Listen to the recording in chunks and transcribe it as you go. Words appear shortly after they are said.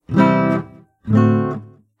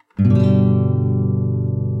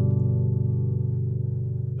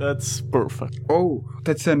That's perfect. Oh,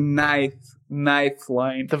 that's a nice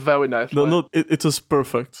line. The very nice No, line. no, it was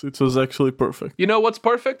perfect. It was actually perfect. You know what's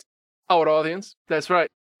perfect? Our audience. That's right.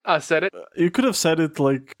 I said it. You could have said it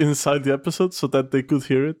like inside the episode so that they could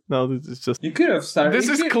hear it. Now it's just You could have started. This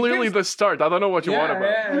is clearly the start. I don't know what you want about.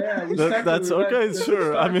 Yeah. We started that's with okay. that's Sure.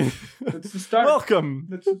 the I start. mean, That's the start. welcome,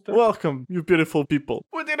 That's the start. welcome, you beautiful people,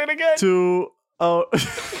 We did it again. to our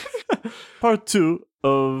part 2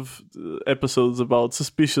 of episodes about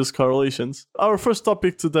suspicious correlations. Our first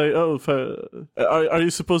topic today. Are you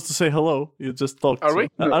supposed to say hello? You just talked. Are we?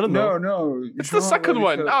 I don't know. No. It's the second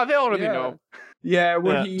one. They already know. Yeah,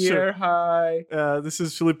 we're Yeah, here. sure. Hi. This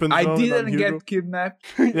is Philippe and I Joan, and I'm didn't Hugo. get kidnapped.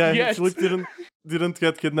 Yeah, Yes. Philippe didn't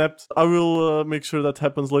get kidnapped. I will make sure that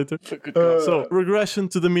happens later. Good God. So, regression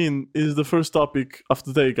to the mean is the first topic of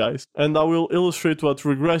today, guys. And I will illustrate what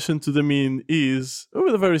regression to the mean is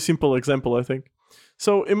with a very simple example, I think.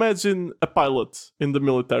 So, imagine a pilot in the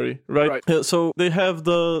military, right? Right. So, they have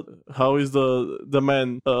how is the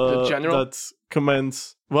man The general? that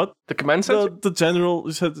commands... What? The command center? The general,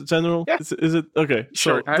 you said the general? Yeah. Is it? Okay.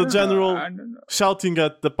 Sure. So, the general I don't know. shouting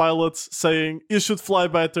at the pilots, saying, you should fly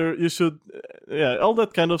better, you should... all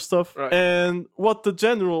that kind of stuff. Right. And what the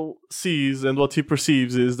general sees and what he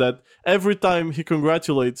perceives is that every time he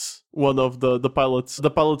congratulates one of the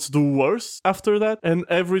pilots do worse after that. And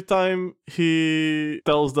every time he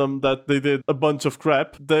tells them that they did a bunch of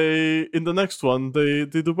crap, in the next one, they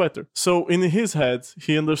do better. So in his head,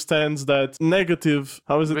 he understands that negative...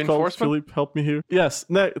 How is it called? Reinforcement? Philippe, help me here. Yes,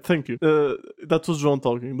 thank you. That was John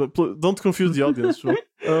talking. But don't confuse the audience, John.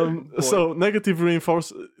 So negative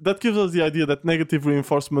reinforcement, that gives us the idea that negative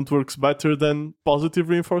reinforcement works better than positive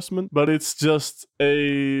reinforcement, but it's just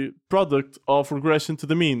a product of regression to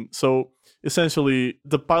the mean. So essentially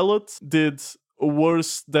the pilot did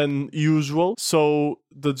worse than usual, so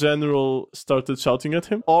the general started shouting at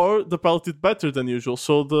him, or the pilot did better than usual,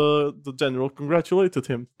 so the general congratulated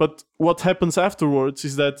him. But what happens afterwards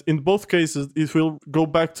is that in both cases it will go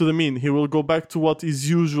back to the mean. He will go back to what is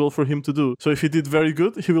usual for him to do. So if he did very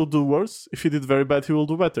good, he will do worse. If he did very bad, he will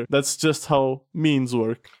do better. That's just how means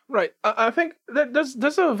work. Right. I think that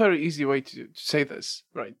there's a very easy way to say this,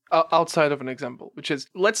 right? Outside of an example, which is,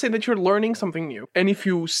 let's say that you're learning something new, and if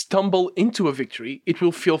you stumble into a victory, it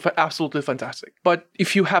will feel absolutely fantastic. But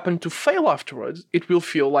if you happen to fail afterwards, it will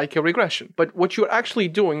feel like a regression. But what you're actually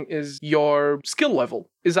doing is your skill level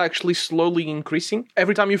is actually slowly increasing.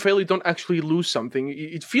 Every time you fail, you don't actually lose something.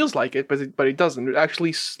 It feels like it, but it doesn't. It's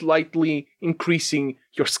actually slightly increasing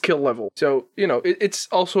your skill level. So, it's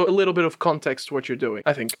also a little bit of context to what you're doing,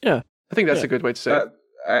 I think. Yeah. I think that's a good way to say it.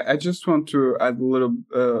 I just want to add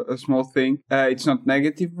a small thing. It's not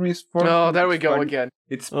negative reinforcement. Oh, there we go again.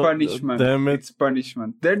 It's punishment. Damn it. It's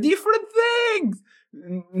punishment. They're different things.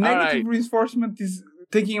 Negative right. reinforcement is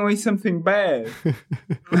taking away something bad.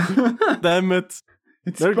 Damn it.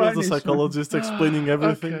 It's There goes the punishment. psychologist explaining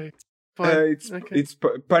everything. Okay. Fine. It's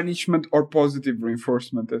punishment or positive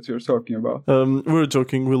reinforcement that you're talking about. We're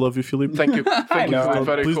joking. We love you, Philippe. Thank you. Thank you. know.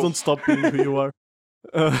 Very Please cool. don't stop being who you are.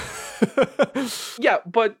 Yeah,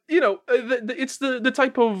 but it's the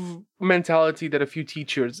type of mentality that a few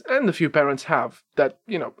teachers and a few parents have, that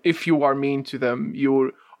if you are mean to them,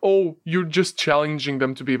 you're just challenging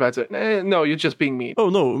them to be better. No, you're just being mean. Oh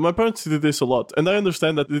no, my parents did this a lot, and I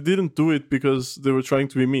understand that they didn't do it because they were trying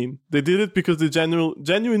to be mean. They did it because they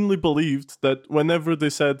genuinely believed that whenever they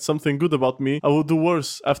said something good about me, I would do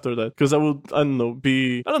worse after that. Because I would, I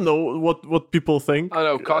don't know what people think. I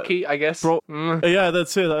don't know, cocky, I guess. Yeah,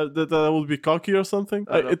 that's it. That I would be cocky or something.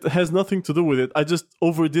 It has nothing to do with it. I just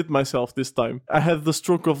overdid myself this time. I had the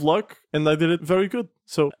stroke of luck, and I did it very good.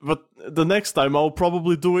 So, but the next time I'll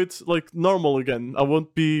probably do it like normal again. I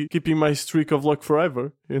won't be keeping my streak of luck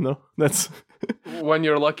forever. That's When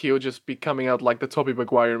you're lucky, you'll just be coming out like the Tobey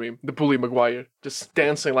Maguire meme, the Bully Maguire, just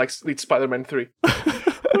dancing like it's Spider-Man 3.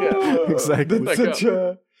 Yeah. exactly.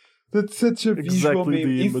 That's such a visual Exactly the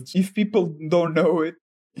meme. image. If people don't know it,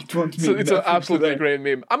 it won't mean So it's an nothing to absolutely them. great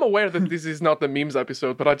meme. I'm aware that this is not the memes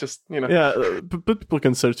episode, but I just, Yeah, but people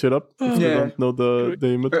can search it up if they Yeah. don't know the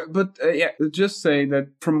image. But just say that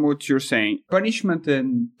from what you're saying, punishment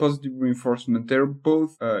and positive reinforcement, they're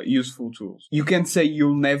both useful tools. You can say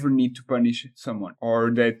you'll never need to punish someone, or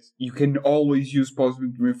that you can always use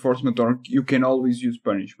positive reinforcement, or you can always use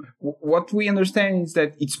punishment. What we understand is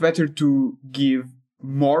that it's better to give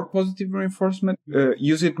more positive reinforcement,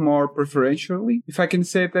 use it more preferentially, if I can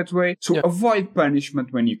say it that way. So avoid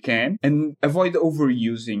punishment when you can, and avoid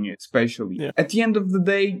overusing it, especially. Yeah. At the end of the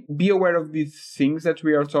day, be aware of these things that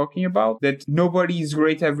we are talking about, that nobody is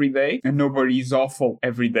great every day, and nobody is awful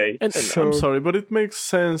every day. And I'm sorry, but it makes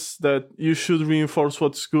sense that you should reinforce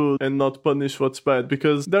what's good and not punish what's bad,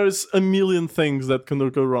 because there's a million things that can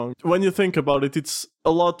go wrong. When you think about it, it's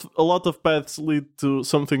a lot of paths lead to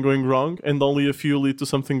something going wrong, and only a few lead to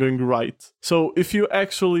something going right. So if you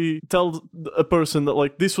actually tell a person that,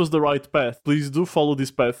 like, this was the right path, please do follow this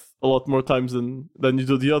path a lot more times than you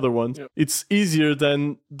do the other ones. Yeah. It's easier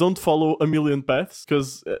than don't follow a million paths,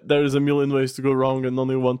 because there is a million ways to go wrong and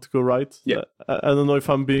only one to go right. Yeah. I don't know if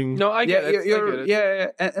I'm being... No, I get it. I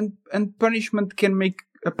get it. And punishment can make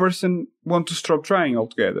a person want to stop trying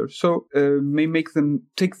altogether. So may make them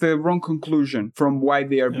take the wrong conclusion from why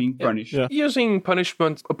they are being punished. Yeah. Using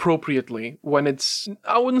punishment appropriately when it's,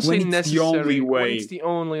 I wouldn't say necessary, when it's the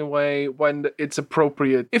only way, when it's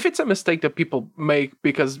appropriate. If it's a mistake that people make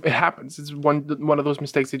because it happens, it's one of those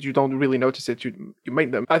mistakes that you don't really notice it, you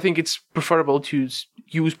made them. I think it's preferable to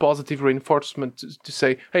use positive reinforcement to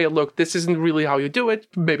say, hey, look, this isn't really how you do it,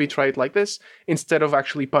 maybe try it like this, instead of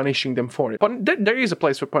actually punishing them for it. But there is a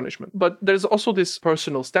place for punishment, but there's also this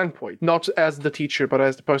personal standpoint, not as the teacher, but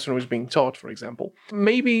as the person who's being taught, for example.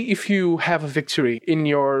 Maybe if you have a victory in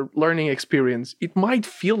your learning experience, it might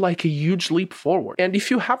feel like a huge leap forward. And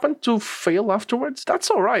if you happen to fail afterwards, that's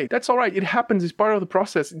all right. That's all right. It happens. It's part of the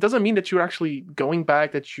process. It doesn't mean that you're actually going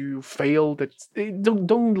back, that you failed.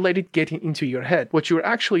 Don't let it get into your head. What you're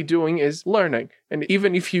actually doing is learning. And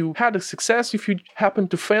even if you had a success, if you happen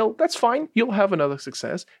to fail, that's fine. You'll have another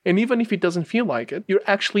success. And even if it doesn't feel like it, you're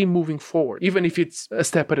actually moving forward, even if it's a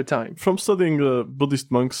step at a time. From studying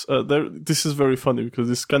Buddhist monks, this is very funny because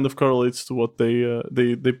this kind of correlates to what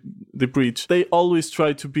they preach. They always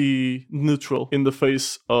try to be neutral in the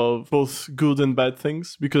face of both good and bad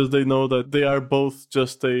things, because they know that they are both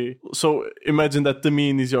just so imagine that the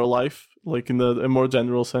mean is your life, like in a more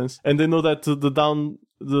general sense, and they know that the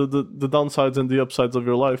downsides and the upsides of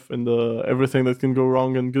your life and everything that can go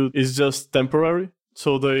wrong and good is just temporary.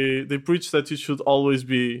 So they preach that you should always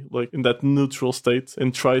be like in that neutral state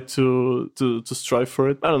and try to strive for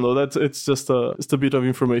it. I don't know. It's just a bit of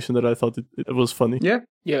information that I thought it was funny. Yeah.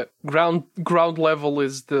 Ground level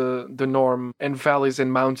is the norm, and valleys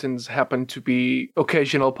and mountains happen to be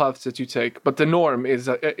occasional paths that you take. But the norm is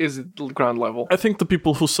ground level. I think the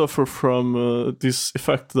people who suffer from this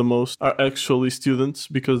effect the most are actually students,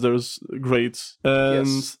 because there's grades, and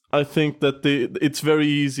yes. I think that it's very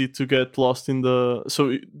easy to get lost in so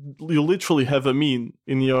you literally have a mean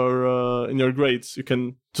in your grades. You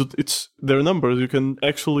can. It's their numbers. You can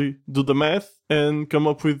actually do the math and come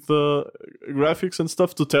up with graphics and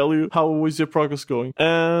stuff to tell you how is your progress going.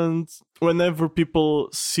 And whenever people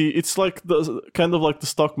see, it's like kind of like the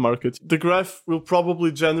stock market. The graph will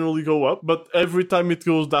probably generally go up, but every time it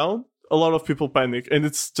goes down, a lot of people panic, and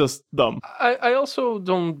it's just dumb. I also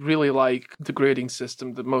don't really like the grading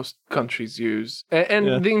system that most countries use.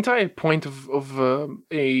 And the entire point of a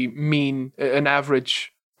mean, an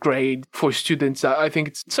average grade for students, I think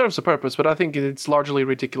it serves a purpose, but I think it's largely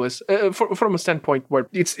ridiculous from a standpoint where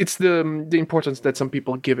it's the importance that some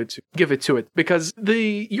people give it to it, because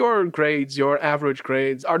your grades, your average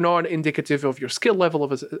grades, are not indicative of your skill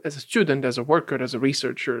level as a student, as a worker, as a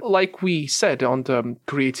researcher. Like we said on the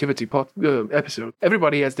creativity episode,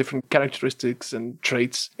 everybody has different characteristics and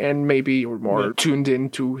traits, and maybe you're more tuned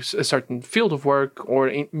into a certain field of work,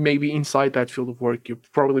 or maybe inside that field of work you're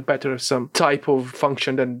probably better at some type of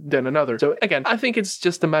function than another. So again, I think it's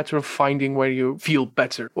just a matter of finding where you feel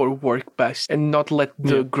better or work best, and not let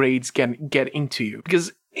the grades get into you,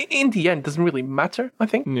 because in the end, it doesn't really matter, I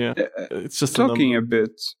think. Yeah, it's just talking a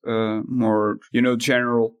bit more,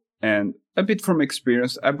 general and a bit from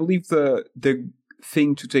experience. I believe the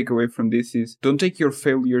thing to take away from this is don't take your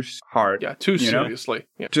failures hard. Yeah, too seriously.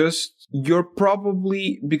 Yeah. You're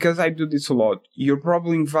probably, because I do this a lot, you're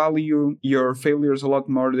probably value your failures a lot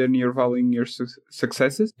more than you're valuing your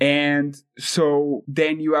successes. And so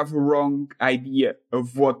then you have a wrong idea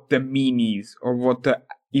of what the mean is, or what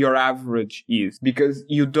your average is, because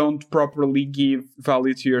you don't properly give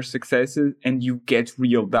value to your successes, and you get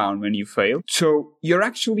real down when you fail. So you're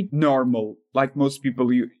actually normal. Like most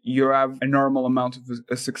people, you have a normal amount of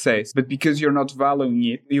a success, but because you're not valuing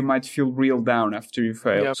it, you might feel real down after you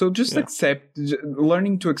fail. Yeah. So just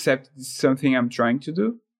learning to accept is something I'm trying to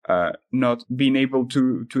do. Not being able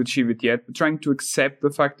to achieve it yet, but trying to accept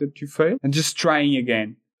the fact that you fail and just trying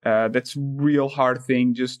again. That's a real hard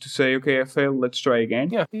thing just to say, okay, I failed, let's try again.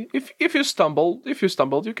 Yeah, if you stumbled,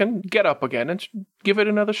 you can get up again and give it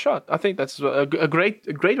another shot. I think that's a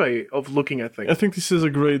great way of looking at things. I think this is a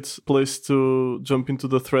great place to jump into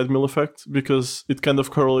the treadmill effect because it kind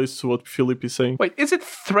of correlates to what Philip is saying. Wait, is it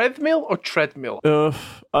treadmill or treadmill?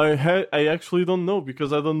 I actually don't know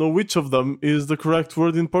because I don't know which of them is the correct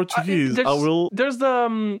word in Portuguese. There's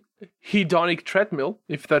the hedonic treadmill,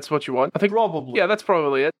 if that's what you want. I think probably. Yeah, that's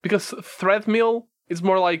probably it. Because treadmill is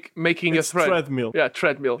more like making a thread. Treadmill. Yeah,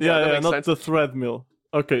 treadmill. Yeah, not sense. the treadmill.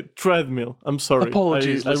 Okay, treadmill. I'm sorry.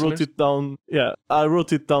 Apologies, I wrote it down. Yeah, I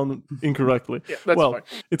wrote it down incorrectly. Yeah, that's fine.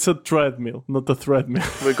 It's a treadmill, not a treadmill.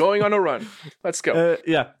 We're going on a run. Let's go.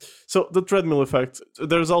 Yeah. So the treadmill effect.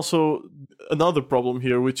 There's also another problem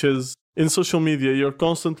here, which is in social media,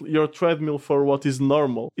 your treadmill for what is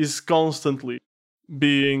normal is constantly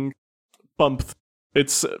being pumped.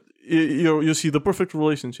 It's you see the perfect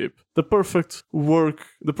relationship, the perfect work,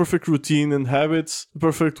 the perfect routine and habits, the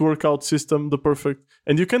perfect workout system,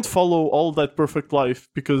 and you can't follow all that perfect life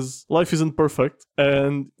because life isn't perfect,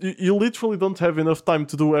 and you literally don't have enough time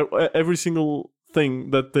to do every single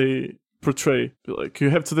thing that they portray. Like,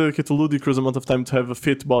 you have to dedicate a ludicrous amount of time to have a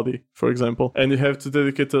fit body, for example, and you have to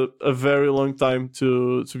dedicate a very long time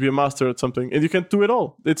to be a master at something, and you can't do it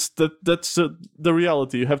all. That's the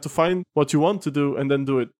reality. You have to find what you want to do and then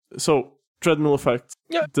do it. So treadmill effect.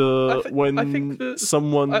 Yeah, I'm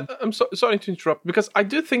sorry to interrupt, because I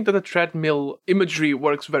do think that the treadmill imagery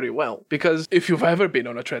works very well. Because if you've ever been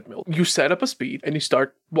on a treadmill, you set up a speed and you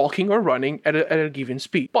start walking or running at a given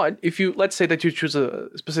speed. But if let's say that you choose a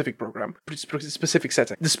specific program, specific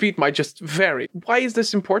setting, the speed might just vary. Why is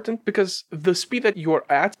this important? Because the speed that you're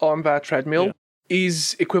at on that treadmill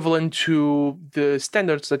is equivalent to the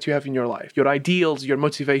standards that you have in your life, your ideals, your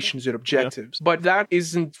motivations, your objectives. Yeah. But that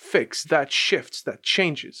isn't fixed, that shifts, that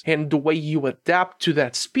changes. And the way you adapt to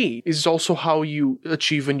that speed is also how you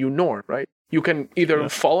achieve a new norm, right? You can either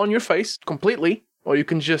fall on your face completely, or you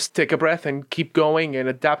can just take a breath and keep going and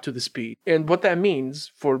adapt to the speed. And what that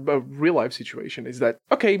means for a real life situation is that,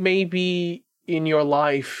 okay, maybe in your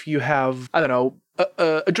life you have, I don't know,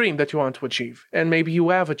 a dream that you want to achieve. And maybe you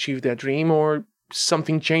have achieved that dream, or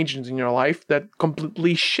something changes in your life that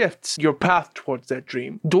completely shifts your path towards that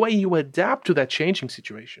dream. The way you adapt to that changing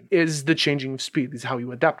situation is the changing of speed, is how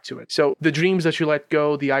you adapt to it. So the dreams that you let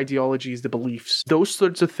go, the ideologies, the beliefs, those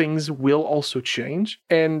sorts of things will also change.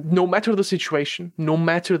 And no matter the situation, no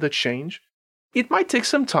matter the change, it might take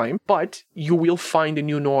some time, but you will find a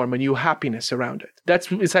new norm, a new happiness around it. That's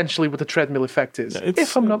essentially what the treadmill effect is,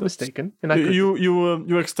 if I'm not mistaken. And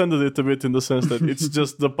you extended it a bit in the sense that it's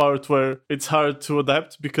just the part where it's hard to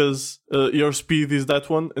adapt because your speed is that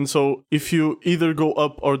one. And so if you either go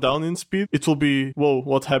up or down in speed, it will be, whoa,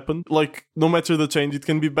 what happened? Like, no matter the change, it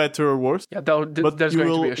can be better or worse. Yeah, but there's going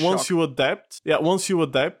to be a shock. Once you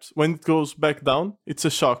adapt, when it goes back down, it's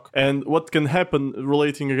a shock. And what can happen,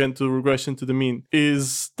 relating again to regression to the mean,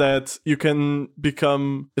 is that you can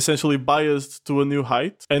become essentially biased to a new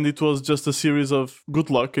height, and it was just a series of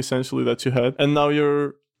good luck essentially that you had, and now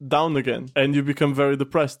you're down again and you become very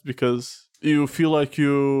depressed because you feel like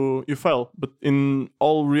you fell, but in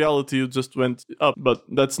all reality you just went up. But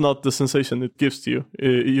that's not the sensation it gives to you.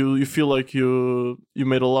 You feel like you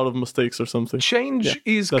made a lot of mistakes or something. Change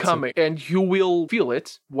is coming, and you will feel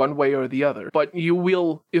it one way or the other, but you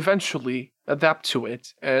will eventually adapt to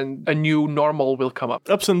it, and a new normal will come up.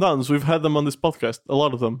 Ups and downs, we've had them on this podcast, a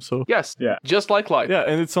lot of them. So yes, just like life. Yeah,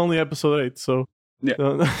 and it's only episode 8, so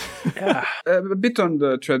a bit on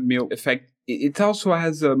the treadmill effect. It also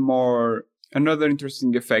has another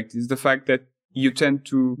interesting effect is the fact that you tend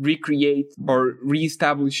to recreate or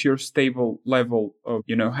reestablish your stable level of,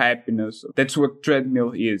 happiness. That's what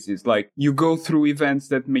treadmill is. It's like you go through events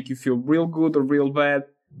that make you feel real good or real bad,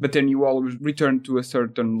 but then you always return to a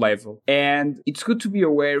certain level. And it's good to be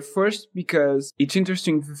aware first, because it's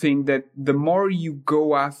interesting to think that the more you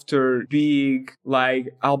go after big,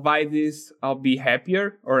 like, I'll buy this, I'll be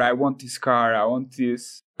happier, or I want this car, I want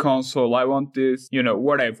this console, I want this,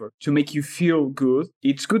 whatever, to make you feel good.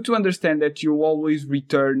 It's good to understand that you'll always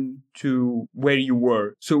return to where you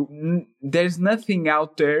were. So there's nothing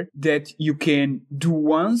out there that you can do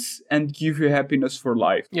once and give you happiness for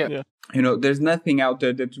life. Yeah. There's nothing out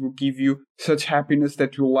there that will give you such happiness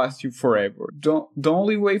that will last you forever. The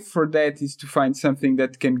only way for that is to find something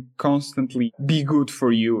that can constantly be good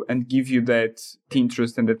for you and give you that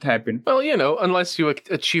interest and that happiness. Well, unless you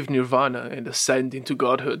achieve nirvana and ascend into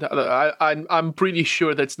godhood, I'm pretty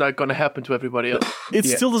sure that's not going to happen to everybody else. It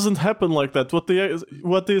still doesn't happen like that.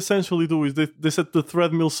 What they essentially do is they set the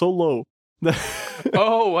treadmill so low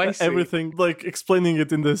Oh, I see. Everything, like explaining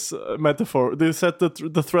it in this metaphor. They set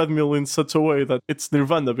the treadmill in such a way that it's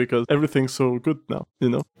nirvana because everything's so good now, you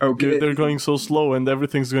know? Okay. They're going so slow and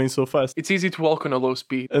everything's going so fast. It's easy to walk on a low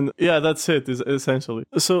speed. And yeah, that's it, is essentially.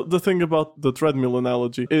 So the thing about the treadmill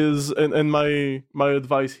analogy is, and my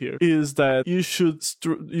advice here is that you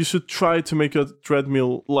should try to make a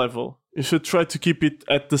treadmill level. You should try to keep it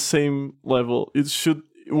at the same level. It should.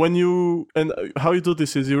 And how you do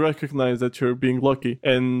this is you recognize that you're being lucky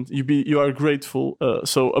and you are grateful.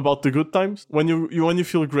 So about the good times, when you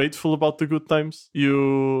feel grateful about the good times,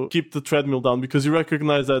 you keep the treadmill down because you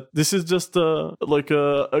recognize that this is just a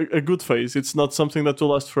good phase. It's not something that will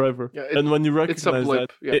last forever. Yeah, and when you recognize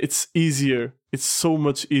that, yeah. it's easier. It's so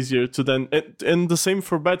much easier to then, and the same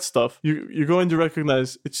for bad stuff. You go and you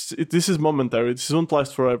recognize this is momentary. This won't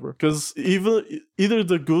last forever because either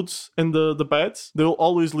the goods and the bads, they will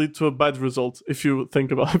always lead to a bad result if you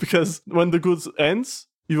think about it. Because when the goods ends,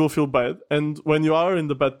 you will feel bad, and when you are in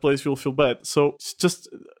the bad place, you'll feel bad. So it's just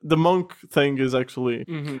the monk thing is actually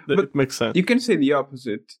it makes sense. You can say the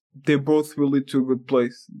opposite. They both will lead to a good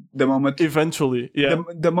place. The moment eventually, yeah.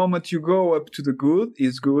 The moment you go up to the good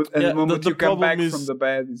is good, and the moment you come back from the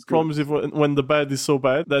bad is good. Problem is when the bad is so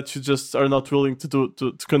bad that you just are not willing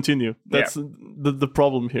to continue. That's the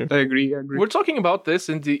problem here. I agree. We're talking about this,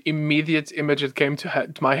 and the immediate image that came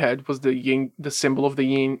to my head was the symbol of the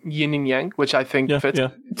yin and yang, which I think fits. Yeah.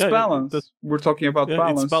 It's balance. We're talking about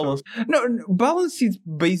balance. It's balance. So. No, balance is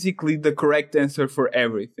basically the correct answer for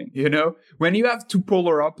everything. You know, when you have two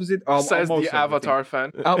polar opposites. Says the Avatar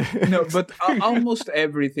fan. No, but almost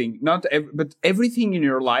everything. But everything in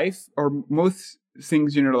your life, or most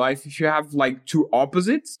things in your life, if you have like two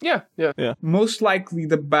opposites, yeah, most likely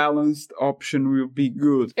the balanced option will be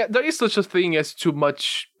good. Yeah, there is such a thing as too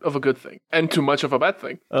much of a good thing and too much of a bad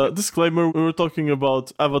thing. Disclaimer: we were talking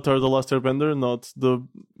about Avatar: The Last Airbender, not the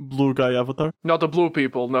blue guy Avatar. Not the blue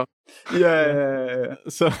people, no. Yeah.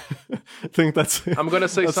 So I think that's. I'm gonna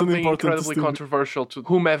say something incredibly controversial to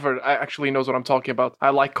whomever actually knows what I'm talking about. I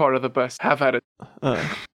like Carter the best. Have at it.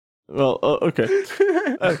 Well, okay.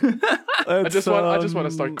 I just want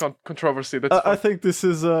to start controversy. That's I think this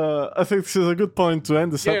is a good point to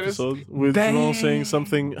end this episode with João saying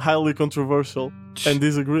something highly controversial and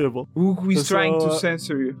disagreeable. Who is trying to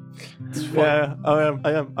censor you? Yeah,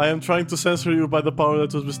 I am trying to censor you by the power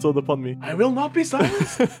that was bestowed upon me. I will not be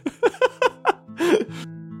silenced.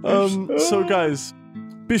 So guys,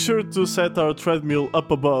 be sure to set our treadmill up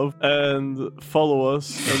above and follow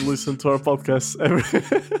us and listen to our podcasts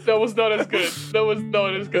That was not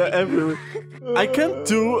as good. every week. I can't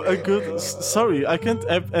do a good. Sorry, I can't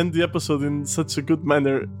end the episode in such a good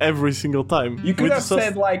manner every single time. You could have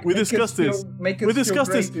said like we discussed this. We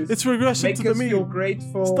discussed this. It's regression to the mean. Make us feel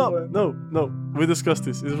grateful. Stop. No. We discussed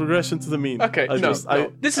this. It's regression to the mean. Okay.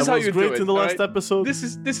 This is how you do it. Great in the last episode.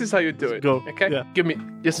 This is how you do it. Go. Okay. Yeah. Give me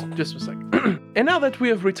just a second. And now that we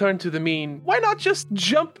have returned to the mean, why not just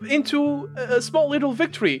jump into a small little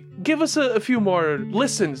victory? Give us a few more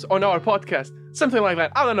listens on our podcast. Something like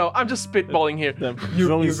that. I don't know. I'm just spitballing here. You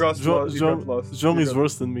got lost. João is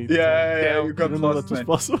worse than me. Yeah, you got lost, that was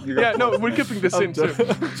possible. Yeah, no, we're keeping this in too.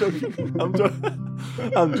 I'm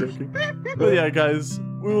joking. But yeah, guys,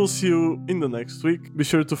 we will see you in the next week. Be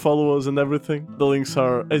sure to follow us and everything. The links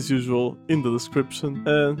are, as usual, in the description.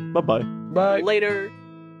 And bye-bye. Bye. Later.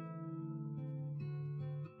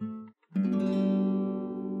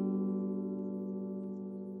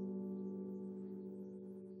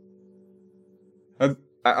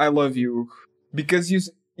 I love you because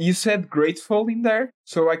you said grateful in there,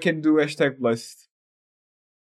 so I can do #blessed.